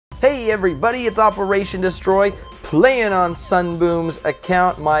Hey everybody, it's Operation Destroy, playing on Sunboom's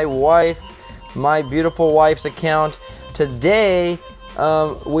account, my beautiful wife's account. Today,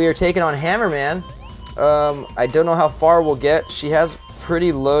 we are taking on Hammerman. I don't know how far we'll get. She has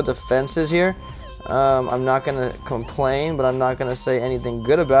pretty low defenses here. I'm not gonna complain, but I'm not gonna say anything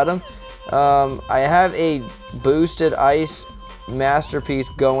good about him. I have a boosted ice masterpiece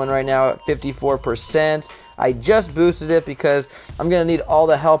going right now at 54%. I just boosted it because I'm gonna need all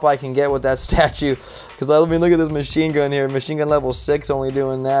the help I can get with that statue. Because I mean, look at this machine gun here. Machine gun level 6, only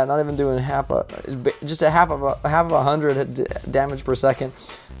doing that. Not even doing just a half of 100 damage per second.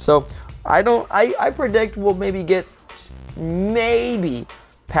 So I predict we'll maybe get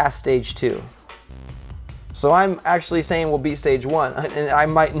past stage 2. So I'm actually saying we'll beat stage 1, and I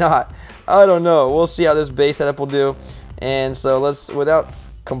might not. I don't know. We'll see how this base setup will do. And so without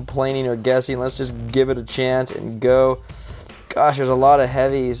complaining or guessing, let's just give it a chance and go. Gosh, there's a lot of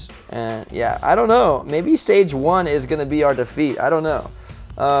heavies, and yeah, I don't know, maybe stage 1 is gonna be our defeat. I don't know.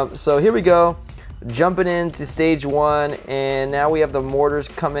 So here we go, jumping into stage 1, and now we have the mortars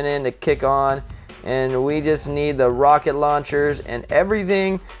coming in to kick on, and we just need the rocket launchers and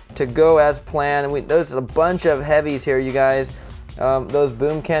everything to go as planned. There's a bunch of heavies here, you guys. Those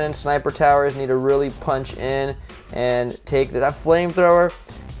boom cannon sniper towers need to really punch in and take that flamethrower.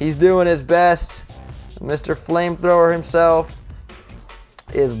 He's doing his best. Mr. Flamethrower himself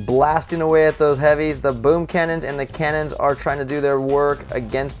is blasting away at those heavies. The boom cannons and the cannons are trying to do their work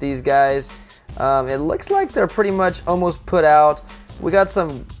against these guys. It looks like they're pretty much almost put out. We got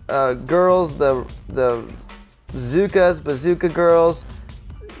some girls, the bazooka girls,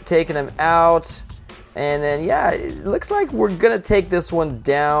 taking them out. And then, yeah, it looks like we're going to take this one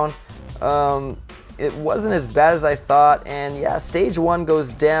down. It wasn't as bad as I thought. And, yeah, stage 1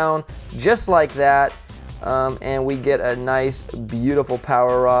 goes down just like that. And we get a nice, beautiful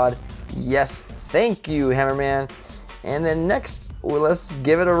power rod. Yes, thank you, Hammerman. And then next, let's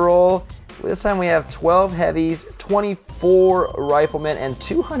give it a roll. This time we have 12 heavies, 24 riflemen, and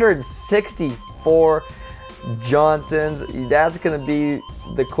 264 Johnsons. That's going to be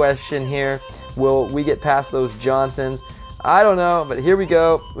the question here. Will we get past those Johnsons? I don't know, but here we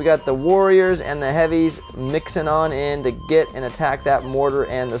go. We got the warriors and the heavies mixing on in to get and attack that mortar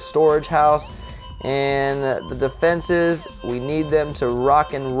and the storage house. And the defenses, we need them to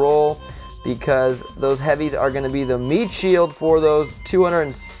rock and roll because those heavies are going to be the meat shield for those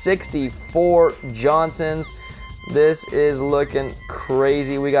 264 Johnsons. This is looking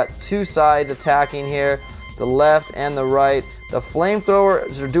crazy. We got two sides attacking here, the left and the right. The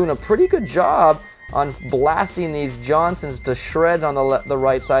flamethrowers are doing a pretty good job on blasting these Johnsons to shreds on the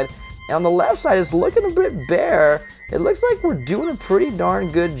right side. And on the left side, it's looking a bit bare. It looks like we're doing a pretty darn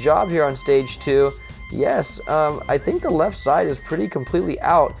good job here on stage 2. Yes, I think the left side is pretty completely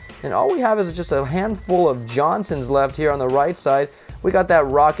out. And all we have is just a handful of Johnsons left here on the right side. We got that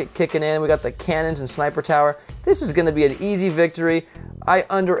rocket kicking in. We got the cannons and sniper tower. This is going to be an easy victory. I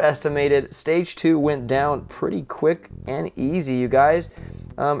underestimated. Stage 2 went down pretty quick and easy, you guys.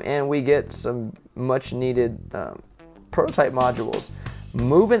 And we get some much needed prototype modules.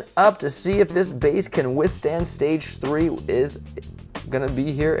 Moving up to see if this base can withstand stage 3 is gonna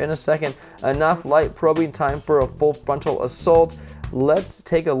be here in a second. Enough light probing time for a full frontal assault. Let's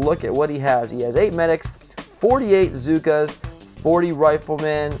take a look at what he has. He has 8 medics, 48 Zookas, 40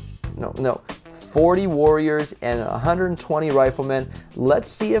 riflemen, 40 warriors, and 120 riflemen. Let's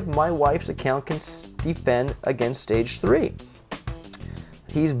see if my wife's account can defend against stage 3.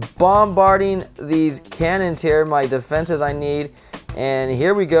 He's bombarding these cannons here, my defenses I need. And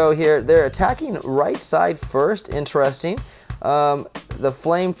here we go here. They're attacking right side first. Interesting. The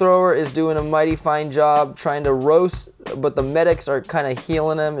flamethrower is doing a mighty fine job trying to roast, but the medics are kind of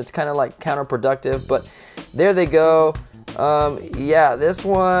healing him. It's kind of like counterproductive, but there they go. Yeah, this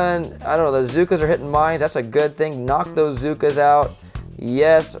one, I don't know, the Zookas are hitting mines. That's a good thing. Knock those Zookas out.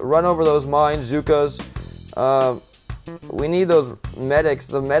 Yes, run over those mines, Zookas. We need those medics.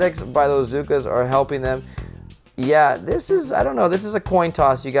 The medics by those Zookas are helping them. Yeah, this is, I don't know, this is a coin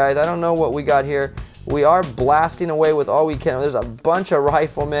toss, you guys. I don't know what we got here. We are blasting away with all we can. There's a bunch of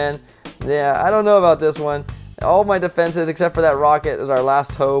riflemen. Yeah, I don't know about this one. All my defenses, except for that rocket, is our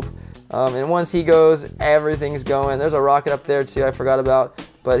last hope. And once he goes, everything's going. There's a rocket up there, too, I forgot about.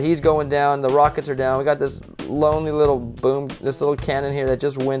 But he's going down. The rockets are down. We got this lonely little boom, this little cannon here that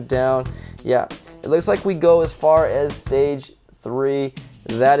just went down. Yeah, it looks like we go as far as stage 3.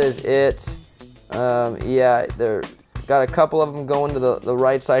 That is it. Yeah, there got a couple of them going to the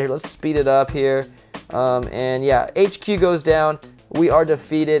right side here. Let's speed it up here. And yeah, HQ goes down. We are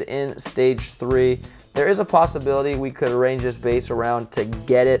defeated in stage 3. there is a possibility we could arrange this base around to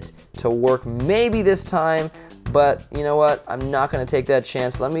get it to work maybe this time, but you know what? I'm not going to take that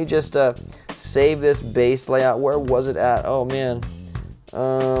chance. Let me just save this base layout. Where was it at? Oh man.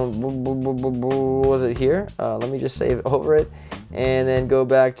 Was it here? Let me just save over it and then go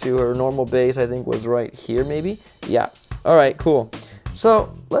back to her normal base. I think was right here maybe. Yeah. All right, cool.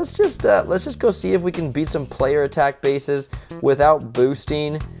 So let's just go see if we can beat some player attack bases without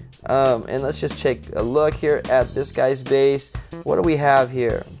boosting. And let's just take a look here at this guy's base. What do we have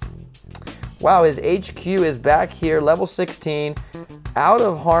here? Wow, his HQ is back here, level 16, out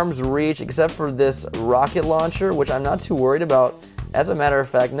of harm's reach except for this rocket launcher, which I'm not too worried about. As a matter of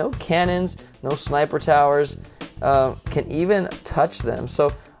fact, no cannons, no sniper towers can even touch them.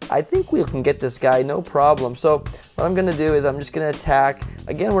 So I think we can get this guy, no problem. So what I'm going to do is I'm just going to attack.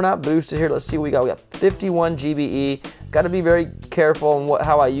 Again, we're not boosted here. Let's see what we got. We got 51 GBE. Got to be very careful on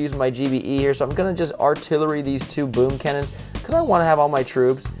how I use my GBE here. So I'm going to just artillery these 2 boom cannons because I want to have all my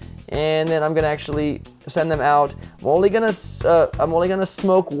troops. And then I'm going to actually send them out. I'm only going to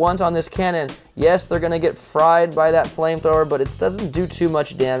smoke once on this cannon. Yes, they're going to get fried by that flamethrower, but it doesn't do too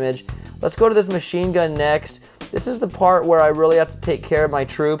much damage. Let's go to this machine gun next. This is the part where I really have to take care of my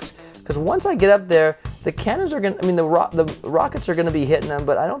troops, because once I get up there, the cannons are going to, I mean, the rockets are going to be hitting them,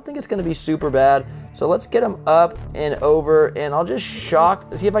 but I don't think it's going to be super bad. So let's get them up and over, and I'll just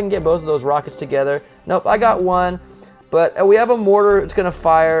shock, see if I can get both of those rockets together. Nope, I got one. But we have a mortar, it's going to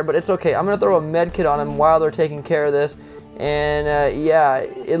fire, but it's okay. I'm going to throw a med kit on them while they're taking care of this. And yeah,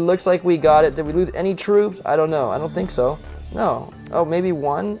 it looks like we got it. Did we lose any troops? I don't know. I don't think so. No. Oh, maybe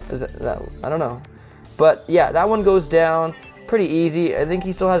one? Is that I don't know. But yeah, that one goes down pretty easy. I think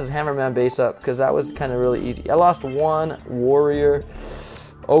he still has his Hammerman base up because that was kind of really easy. I lost one warrior.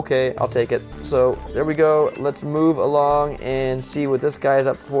 Okay, I'll take it. So there we go. Let's move along and see what this guy is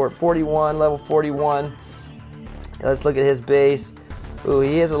up for. 41, level 41. Let's look at his base. Ooh,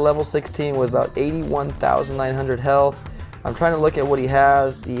 he has a level 16 with about 81,900 health. I'm trying to look at what he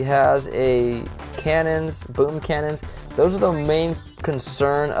has. He has a cannons, boom cannons. Those are the main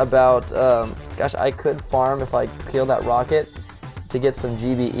concern about, gosh, I could farm if I kill that rocket to get some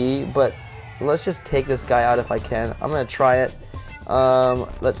GBE, but let's just take this guy out if I can. I'm going to try it.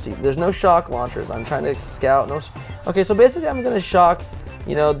 Let's see. There's no shock launchers. I'm trying to scout. No. Okay, so basically I'm going to shock,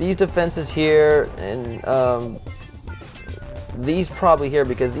 you know, these defenses here and these probably here,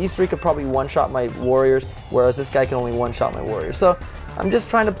 because these 3 could probably one-shot my warriors, whereas this guy can only one-shot my warriors. So I'm just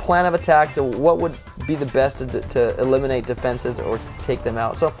trying to plan of attack to what would be the best to eliminate defenses or take them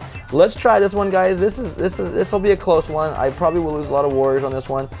out. So let's try this one, guys. This will be a close one. I probably will lose a lot of warriors on this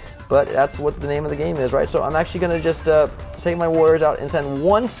one, but that's what the name of the game is, right? So I'm actually going to just take my warriors out and send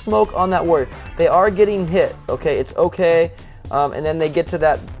one smoke on that warrior. They are getting hit, okay? It's okay. And then they get to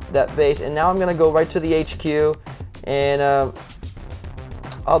that base, and now I'm going to go right to the HQ. And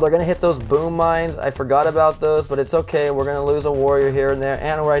oh, they're gonna hit those boom mines. I forgot about those, but it's okay. We're gonna lose a warrior here and there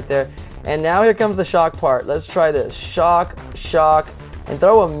and right there. And now here comes the shock part. Let's try this. Shock, and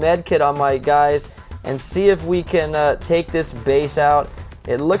throw a med kit on my guys and see if we can take this base out.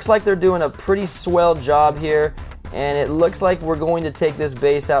 It looks like they're doing a pretty swell job here, and it looks like we're going to take this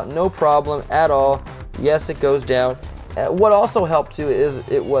base out, no problem at all. Yes, it goes down. What also helped too is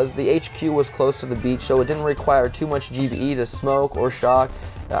the HQ was close to the beach, so it didn't require too much GBE to smoke or shock.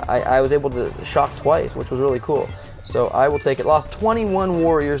 I was able to shock twice, which was really cool. So I will take it. Lost 21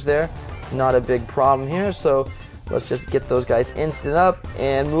 warriors there. Not a big problem here. So let's just get those guys instant up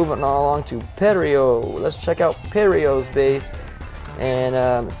and moving along to Perio. Let's check out Perio's base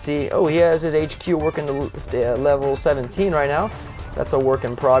and see. Oh, he has his HQ working to level 17 right now. That's a work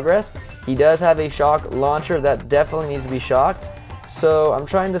in progress. He does have a shock launcher that definitely needs to be shocked. So I'm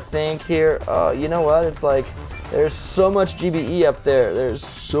trying to think here. You know what? It's like there's so much GBE up there. There's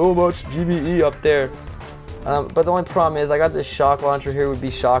so much GBE up there. But the only problem is I got this shock launcher here would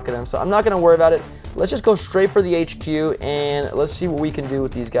be shocking them. So I'm not going to worry about it. Let's just go straight for the HQ and let's see what we can do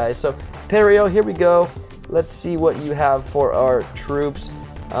with these guys. So Perio, here we go. Let's see what you have for our troops.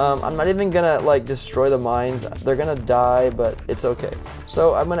 I'm not even gonna like destroy the mines. They're gonna die, but it's okay.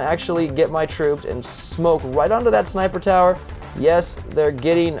 So I'm gonna actually get my troops and smoke right onto that sniper tower. Yes, they're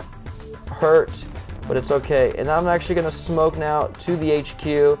getting hurt, but it's okay. And I'm actually gonna smoke now to the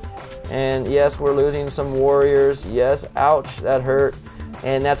HQ. And yes, we're losing some warriors. Yes, ouch, that hurt.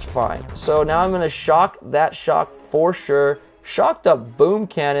 And that's fine. So now I'm gonna shock that shock for sure. Shock the boom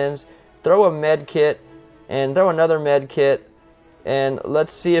cannons, throw a med kit, and throw another med kit. And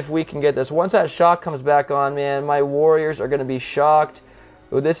let's see if we can get this. Once that shock comes back on, man, my warriors are going to be shocked.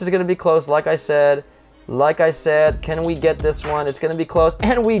 Ooh, this is going to be close, like I said. Like I said, can we get this one? It's going to be close,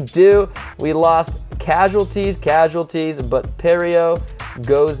 and we do. We lost casualties, but Perio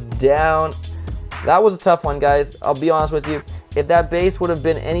goes down. That was a tough one, guys. I'll be honest with you. If that base would have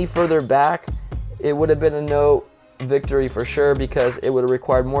been any further back, it would have been a no victory for sure, because it would have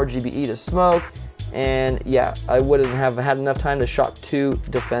required more GBE to smoke. And yeah, I wouldn't have had enough time to shock 2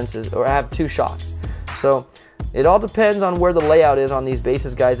 defenses, or have 2 shocks. So it all depends on where the layout is on these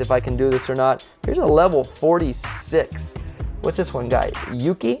bases, guys, if I can do this or not. Here's a level 46. What's this one, guy?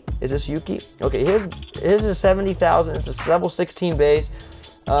 Yuki? Is this Yuki? Okay, here's a 70,000. It's a level 16 base.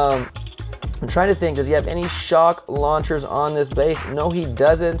 I'm trying to think, does he have any shock launchers on this base? No, he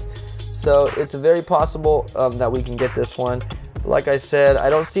doesn't. So it's very possible that we can get this one. Like I said, I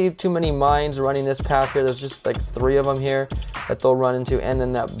don't see too many mines running this path here. There's just like 3 of them here that they'll run into, and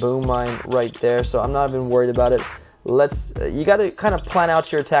then that boom mine right there. So I'm not even worried about it. You got to kind of plan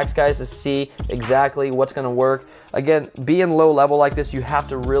out your attacks, guys, to see exactly what's going to work. Again, being low level like this, you have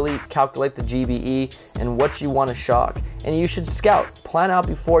to really calculate the GBE and what you want to shock. And you should scout, plan out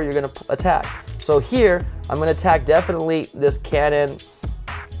before you're going to attack. So here, I'm going to attack definitely this cannon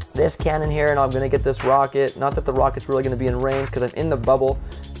here, and I'm going to get this rocket. Not that the rocket's really going to be in range, because I'm in the bubble.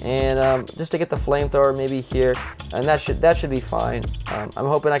 And just to get the flamethrower maybe here, and that should be fine. I'm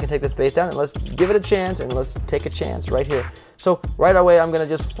hoping I can take this base down, and let's give it a chance, and let's take a chance right here. So right away, I'm going to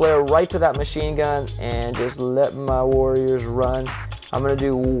just flare right to that machine gun and just let my warriors run. I'm going to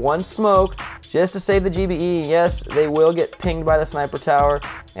do 1 smoke just to save the GBE. Yes, they will get pinged by the sniper tower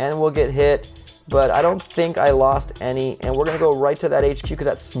and will get hit, but I don't think I lost any. And we're going to go right to that HQ, because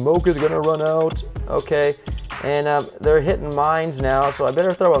that smoke is going to run out. Okay. And they're hitting mines now, so I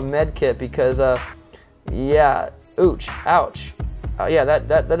better throw a med kit, because, yeah, ouch. Yeah, that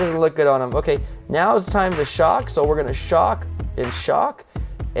doesn't look good on them. Okay, now it's time to shock, so we're going to shock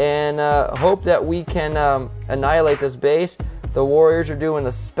and hope that we can annihilate this base. The warriors are doing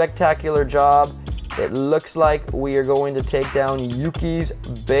a spectacular job. It looks like we are going to take down Yuki's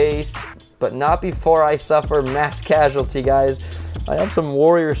base, but not before I suffer mass casualty, guys. I have some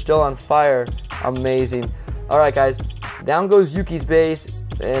warriors still on fire. Amazing. Alright, guys, down goes Yuki's base,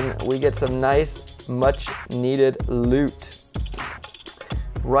 and we get some nice, much needed loot.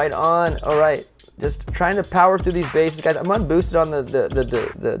 Right on. Alright, just trying to power through these bases, guys. I'm unboosted on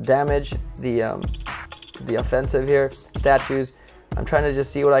the damage, the offensive here, statues. I'm trying to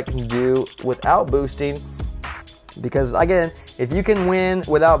just see what I can do without boosting, because again, if you can win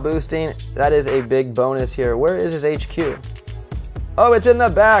without boosting, that is a big bonus here. Where is his HQ? Oh, it's in the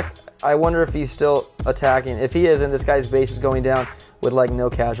back. I wonder if he's still attacking. If he isn't, this guy's base is going down with like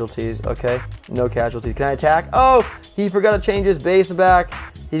no casualties. Okay, no casualties. Can I attack? Oh, he forgot to change his base back.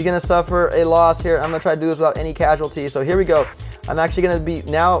 He's gonna suffer a loss here. I'm gonna try to do this without any casualties. So here we go. I'm actually gonna be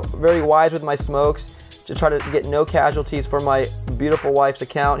now very wise with my smokes to try to get no casualties for my beautiful wife's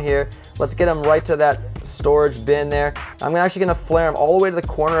account here. Let's get him right to that storage bin there. I'm actually gonna flare him all the way to the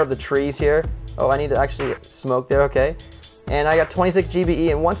corner of the trees here. Oh, I need to actually smoke there. Okay. And I got 26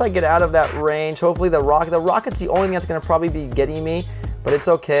 GBE, and once I get out of that range, hopefully the rocket's the only thing that's going to probably be getting me, but it's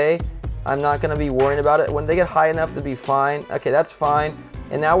okay. I'm not going to be worrying about it. When they get high enough to be fine. Okay, that's fine.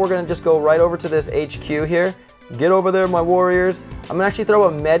 And now we're going to just go right over to this HQ here. Get over there, my warriors. I'm going to actually throw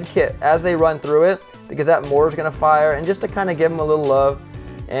a med kit as they run through it, because that mortar's going to fire, and just to kind of give them a little love.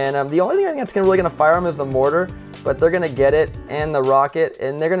 And the only thing I think that's really going to fire them is the mortar, but they're going to get it, and the rocket,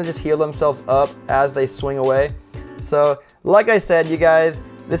 and they're going to just heal themselves up as they swing away. So, like I said, you guys,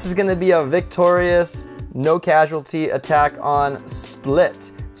 this is going to be a victorious, no casualty attack on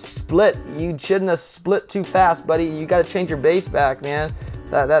Split. Split, you shouldn't have split too fast, buddy. You got to change your base back, man.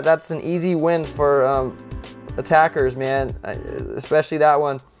 That's an easy win for attackers, man, especially that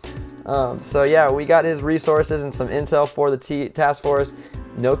one. So yeah, we got his resources and some intel for the task force.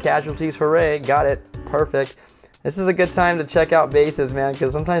 No casualties, hooray, got it, perfect. This is a good time to check out bases, man,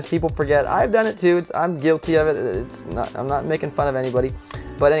 because sometimes people forget. I've done it too. I'm guilty of it. I'm not making fun of anybody.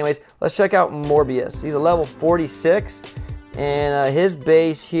 But anyways, let's check out Morbius. He's a level 46, and his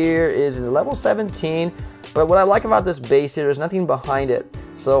base here is level 17. But what I like about this base here, there's nothing behind it.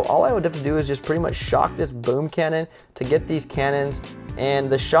 So all I would have to do is just pretty much shock this boom cannon to get these cannons. And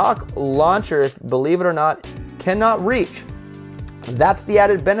the shock launcher, if believe it or not, cannot reach. That's the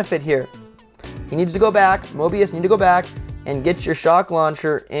added benefit here. He needs to go back, Mobius, you need to go back and get your shock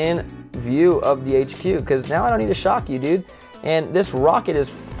launcher in view of the HQ, because now I don't need to shock you, dude. And this rocket is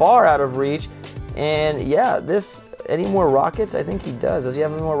far out of reach. And yeah, any more rockets? I think he does. Does he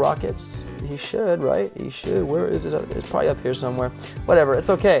have any more rockets? He should, right? He should. Where is it? It's probably up here somewhere. Whatever, it's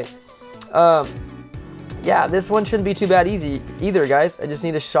okay. yeah, this one shouldn't be too bad either, guys. I just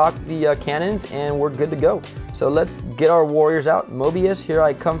need to shock the cannons and we're good to go. So let's get our warriors out. Mobius, here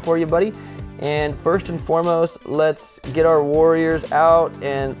I come for you, buddy. And first and foremost, let's get our warriors out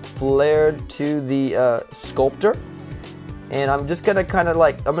and flared to the sculptor. And I'm just gonna kind of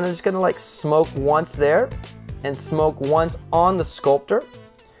like, just gonna like smoke once there and smoke once on the sculptor.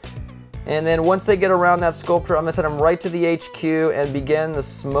 And then once they get around that sculptor, I'm gonna send them right to the HQ and begin the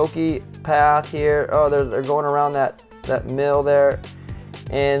smoky path here. Oh, they're going around that mill there.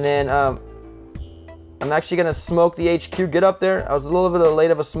 And then I'm actually gonna smoke the HQ, get up there. I was a little bit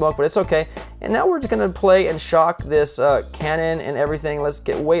late of a smoke, but it's okay. And now we're just gonna play and shock this cannon and everything. Let's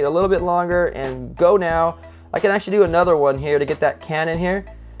wait a little bit longer and go now. I can actually do another one here to get that cannon here.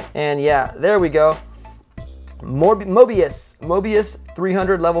 And yeah, there we go. Mobius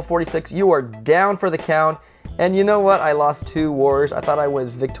 300, level 46. You are down for the count. And you know what? I lost 2 warriors. I thought I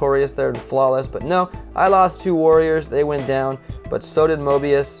was victorious there and flawless, but no. I lost 2 warriors. They went down, but so did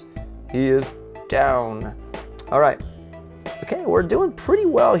Mobius. He is down. All right. Okay, we're doing pretty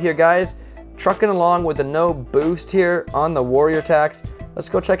well here, guys. Trucking along with the no boost here on the warrior attacks. Let's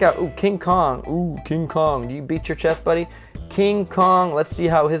go check out, ooh, King Kong. Ooh, King Kong. Do you beat your chest, buddy? King Kong, let's see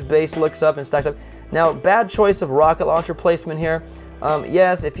how his base looks up and stacks up. Now, bad choice of rocket launcher placement here.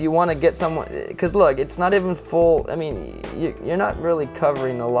 Yes, if you want to get someone, because look, it's not even full. I mean, you're not really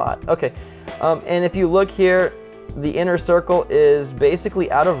covering a lot. Okay, and if you look here, the inner circle is basically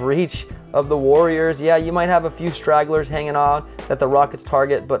out of reach of the warriors. Yeah, you might have a few stragglers hanging on that the rockets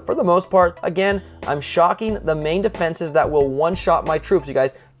target, but for the most part, again, I'm shocking the main defenses that will one-shot my troops. You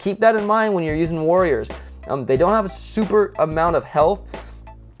guys, keep that in mind when you're using warriors. They don't have a super amount of health,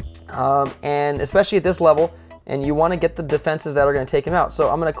 and especially at this level, and you want to get the defenses that are going to take him out. So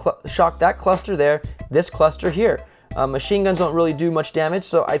I'm going to shock that cluster there, this cluster here. Machine guns don't really do much damage,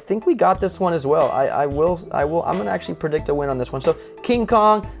 so I think we got this one as well. I'm going to actually predict a win on this one. So King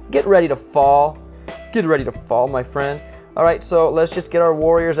Kong, get ready to fall. Get ready to fall, my friend. All right, so let's just get our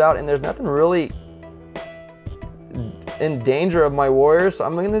warriors out, and there's nothing really in danger of my warriors, so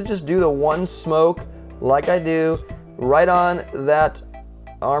I'm going to just do the one smoke like I do right on that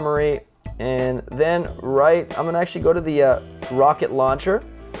armory, and then I'm going to actually go to the rocket launcher.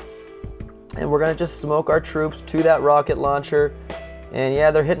 And we're going to just smoke our troops to that rocket launcher. And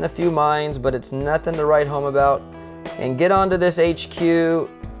yeah, they're hitting a few mines, but it's nothing to write home about. And get onto this HQ,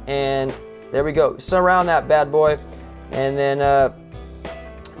 and there we go. Surround that bad boy. And then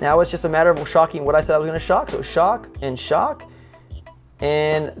now it's just a matter of shocking what I said I was going to shock. So shock and shock.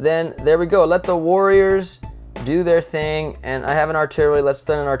 And then there we go. Let the warriors do their thing. And I have an artillery. Let's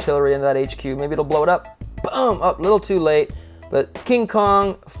send an artillery into that HQ. Maybe it'll blow it up. Boom! Oh, a little too late. But King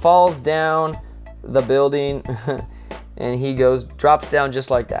Kong falls down the building and he drops down just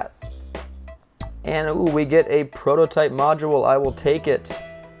like that. And ooh, we get a prototype module. I will take it.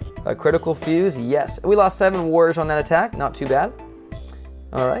 A critical fuse, yes. We lost 7 warriors on that attack, not too bad.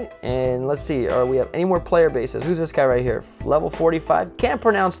 All right, and let's see, we have any more player bases? Who's this guy right here? Level 45, can't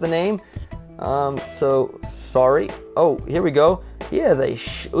pronounce the name. So sorry. Oh, here we go. He has a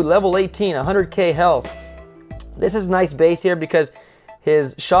level 18, 100k health. This is a nice base here because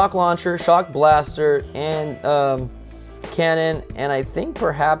his shock launcher, shock blaster, and cannon, and I think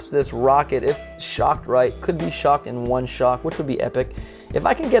perhaps this rocket, if shocked right, could be shocked in one shock, which would be epic. If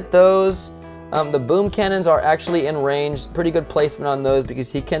I can get those, the boom cannons are actually in range. Pretty good placement on those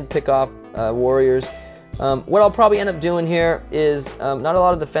because he can pick off warriors. What I'll probably end up doing here is not a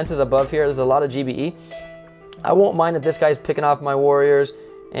lot of defenses above here. There's a lot of GBE. I won't mind if this guy's picking off my warriors.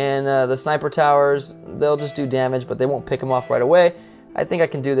 And the sniper towers, they'll just do damage, but they won't pick them off right away. I think I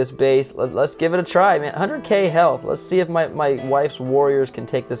can do this base. Let's give it a try, man. 100k health. Let's see if my wife's warriors can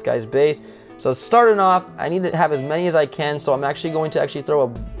take this guy's base. So starting off, I need to have as many as I can, so I'm actually going to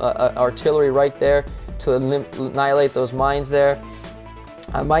throw a artillery right there to annihilate those mines there.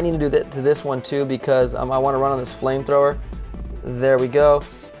 I might need to do that to this one too because I want to run on this flamethrower. There we go.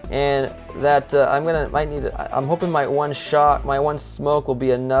 And that I'm hoping my one smoke will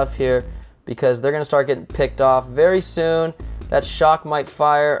be enough here because they're gonna start getting picked off very soon. That shock might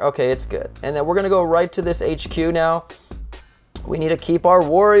fire. Okay, it's good. And then we're gonna go right to this HQ now. We need to keep our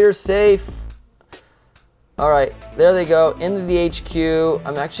warriors safe. All right, there they go into the HQ.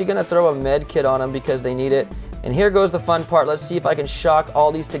 I'm actually gonna throw a med kit on them because they need it. And here goes the fun part. Let's see if I can shock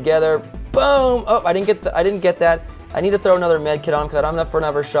all these together. Boom! Oh, I didn't get that. I need to throw another med kit on because I don't have enough for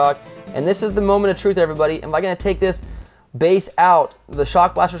another shock. And this is the moment of truth, everybody. Am I going to take this base out? The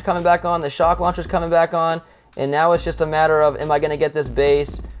shock blaster's coming back on. The shock launcher's coming back on. And now it's just a matter of, am I going to get this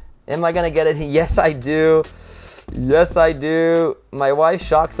base? Am I going to get it? Yes, I do. Yes, I do. My wife's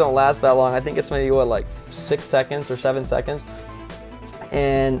shocks don't last that long. I think it's maybe, what, like 6 seconds or 7 seconds.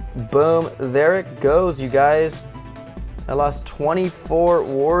 And boom, there it goes, you guys. I lost 24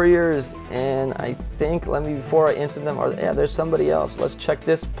 warriors, and I think, let me, before I instant them, yeah, there's somebody else. Let's check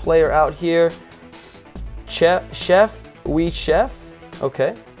this player out here. Chef,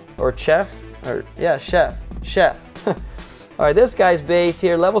 okay, or Chef, or yeah, Chef. All right, this guy's base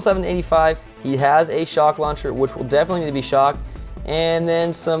here, level 785. He has a shock launcher, which will definitely need to be shocked, and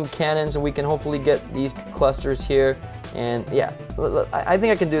then some cannons, and we can hopefully get these clusters here. And yeah, I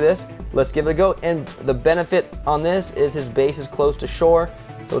think I can do this. Let's give it a go. And the benefit on this is his base is close to shore,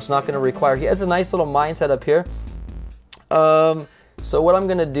 so it's not going to require. He has a nice little mine set up here. So what I'm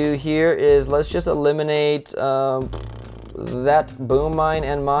going to do here is let's just eliminate that boom mine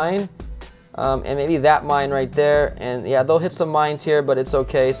and mine. And maybe that mine right there, and yeah, they'll hit some mines here, but it's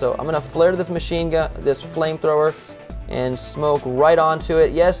okay. So I'm gonna flare this machine gun, this flamethrower, and smoke right onto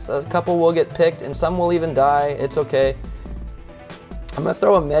it. Yes, a couple will get picked, and some will even die. It's okay. I'm gonna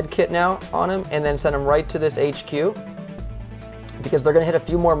throw a med kit now on him, and then send him right to this HQ, because they're gonna hit a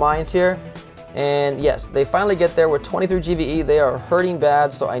few more mines here. And yes, they finally get there with 23 GVE. They are hurting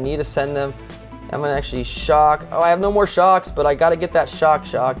bad, so I need to send them. I'm gonna actually shock. Oh, I have no more shocks, but I gotta get that shock.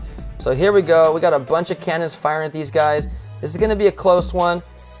 So here we go. We got a bunch of cannons firing at these guys. This is going to be a close one.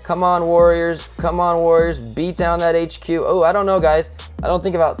 Come on, Warriors. Come on, Warriors. Beat down that HQ. Oh, I don't know, guys. I don't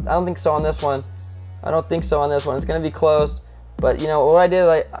think so on this one. It's going to be close. But, you know, what I did,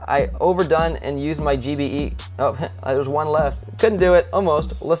 I overdone and used my GBE. Oh, there's one left. Couldn't do it.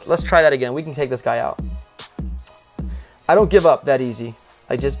 Almost. Let's try that again. We can take this guy out. I don't give up that easy.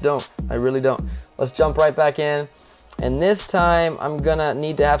 I just don't. I really don't. Let's jump right back in. And this time, I'm gonna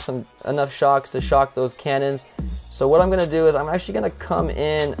need to have enough shocks to shock those cannons. So what I'm gonna do is I'm actually gonna come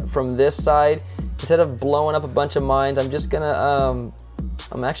in from this side. Instead of blowing up a bunch of mines, I'm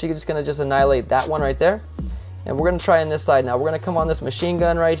actually just gonna annihilate that one right there. And we're gonna try on this side now. We're gonna come on this machine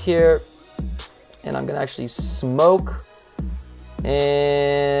gun right here, and I'm gonna actually smoke.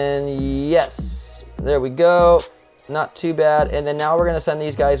 And yes, there we go. Not too bad. And then now we're gonna send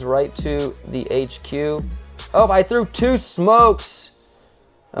these guys right to the HQ. Oh, I threw 2 smokes.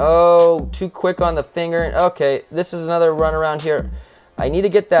 Oh, too quick on the finger. Okay, this is another run around here. I need to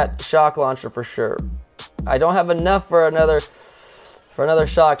get that shock launcher for sure. I don't have enough for another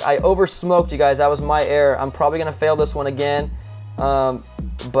shock. I over smoked, you guys. That was my error. I'm probably gonna fail this one again,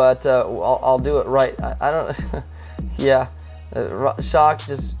 but I'll do it right. I don't. Yeah, shock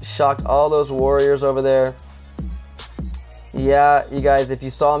just shocked all those warriors over there. Yeah, you guys, if you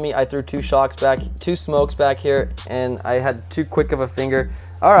saw me, I threw 2 smokes back here, and I had too quick of a finger.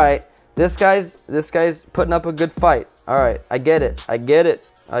 All right, this guy's putting up a good fight. All right, I get it.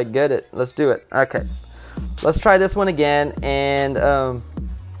 Let's do it. Okay, let's try this one again, and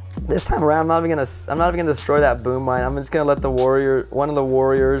this time around, I'm not even gonna destroy that boom mine. I'm just gonna let one of the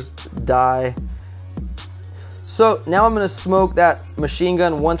warriors die. So now I'm gonna smoke that machine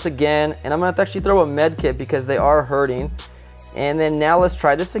gun once again, and I'm gonna have to actually throw a med kit because they are hurting. And then now let's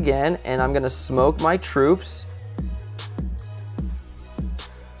try this again, and I'm gonna smoke my troops.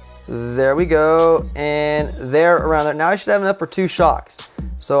 There we go, and they're around there. Now I should have enough for 2 shocks.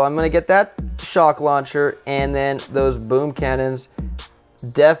 So I'm gonna get that shock launcher and then those boom cannons.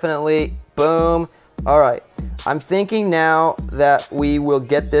 Definitely, boom. All right, I'm thinking now that we will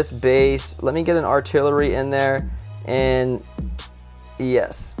get this base. Let me get an artillery in there, and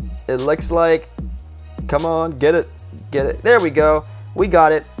yes, it looks like, come on, get it. There we go. We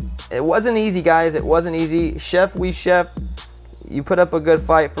got it. It wasn't easy, guys. It wasn't easy. Chef, you put up a good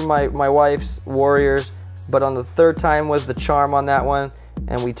fight for my wife's warriors, but on the 3rd time was the charm on that one,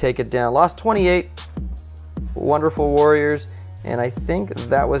 and we take it down. Lost 28 wonderful warriors, and I think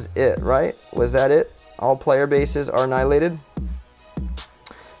that was it, right? Was that it? All player bases are annihilated.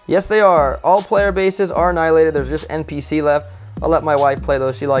 Yes, they are. All player bases are annihilated. There's just NPC left. I'll let my wife play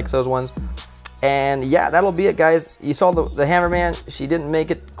those. She likes those ones. And yeah, that'll be it, guys. You saw the Hammerman. She didn't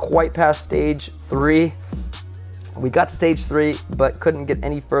make it quite past stage 3. We got to stage 3, but couldn't get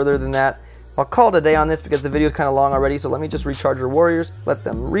any further than that. I'll call it a day on this because the video is kind of long already. So let me just recharge your warriors, let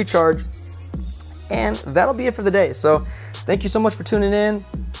them recharge, and that'll be it for the day. So thank you so much for tuning in.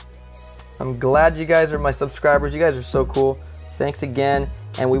 I'm glad you guys are my subscribers. You guys are so cool. Thanks again,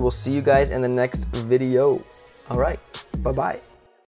 and we will see you guys in the next video. All right, bye-bye.